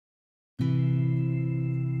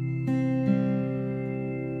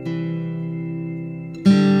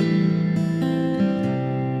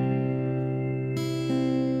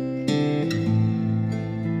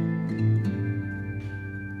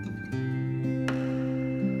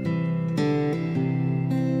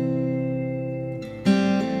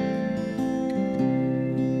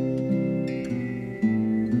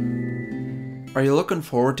Are you looking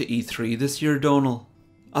forward to E3 this year, Donal?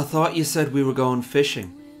 I thought you said we were going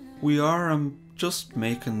fishing. We are, I'm just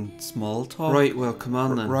making small talk. Right, well come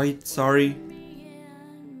on then. Right, sorry.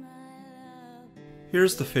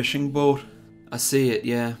 Here's the fishing boat. I see it,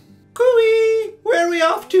 yeah. Cooey! Where are we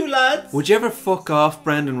off to, lads? Would you ever fuck off,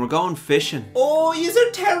 Brendan? We're going fishing. Oh, yous are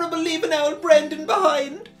terrible leaving old Brendan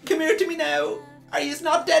behind. Come here to me now. Are yous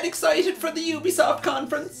not dead excited for the Ubisoft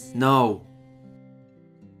conference? No.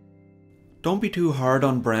 Don't be too hard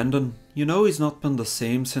on Brendan. You know he's not been the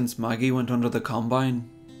same since Maggie went under the Combine.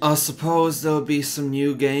 I suppose there'll be some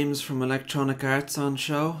new games from Electronic Arts on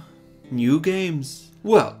show. New games?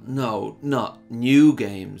 Well, no, not new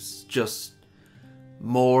games, just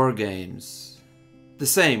more games. The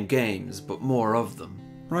same games, but more of them.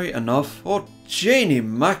 Right enough. Oh, Janie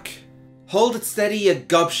Mac. Hold it steady, you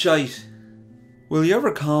gobshite. Will you ever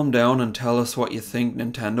calm down and tell us what you think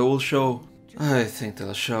Nintendo will show? I think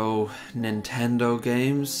they'll show Nintendo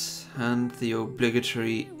games and the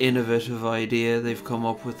obligatory innovative idea they've come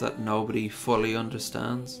up with that nobody fully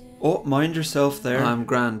understands. Oh, mind yourself there. I'm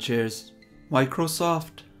grand, cheers.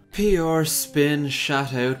 Microsoft. PR spin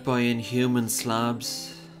shat out by inhuman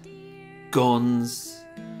slabs. Guns.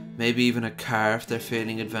 Maybe even a car if they're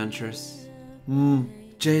feeling adventurous.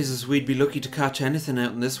 Jesus, we'd be lucky to catch anything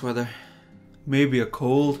out in this weather. Maybe a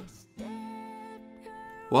cold.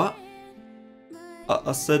 What?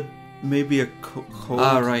 I said maybe a cold.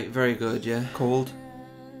 Ah, right, very good, yeah. Cold.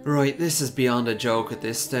 Right, this is beyond a joke at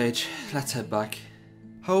this stage. Let's head back.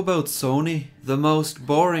 How about Sony? The most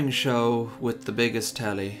boring show with the biggest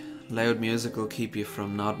telly. Loud music will keep you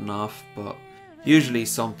from nodding off, but usually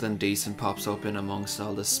something decent pops up in amongst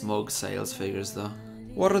all the smug sales figures though.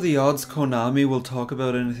 What are the odds Konami will talk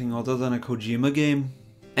about anything other than a Kojima game?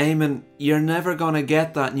 Eamon, you're never gonna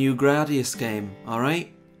get that new Gradius game,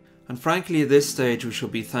 alright? And frankly at this stage we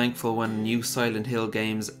should be thankful when new Silent Hill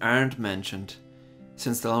games aren't mentioned,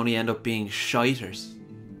 since they'll only end up being shiters.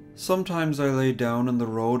 Sometimes I lay down on the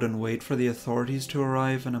road and wait for the authorities to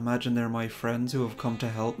arrive and imagine they're my friends who have come to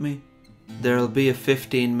help me. There'll be a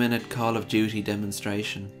 15-minute Call of Duty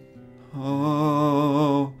demonstration.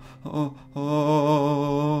 Oh, oh,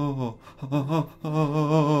 oh, oh,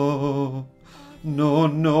 oh. No,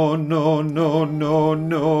 no, no, no, no,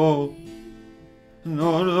 no.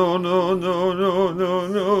 No, no, no, no, no, no,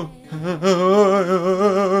 no.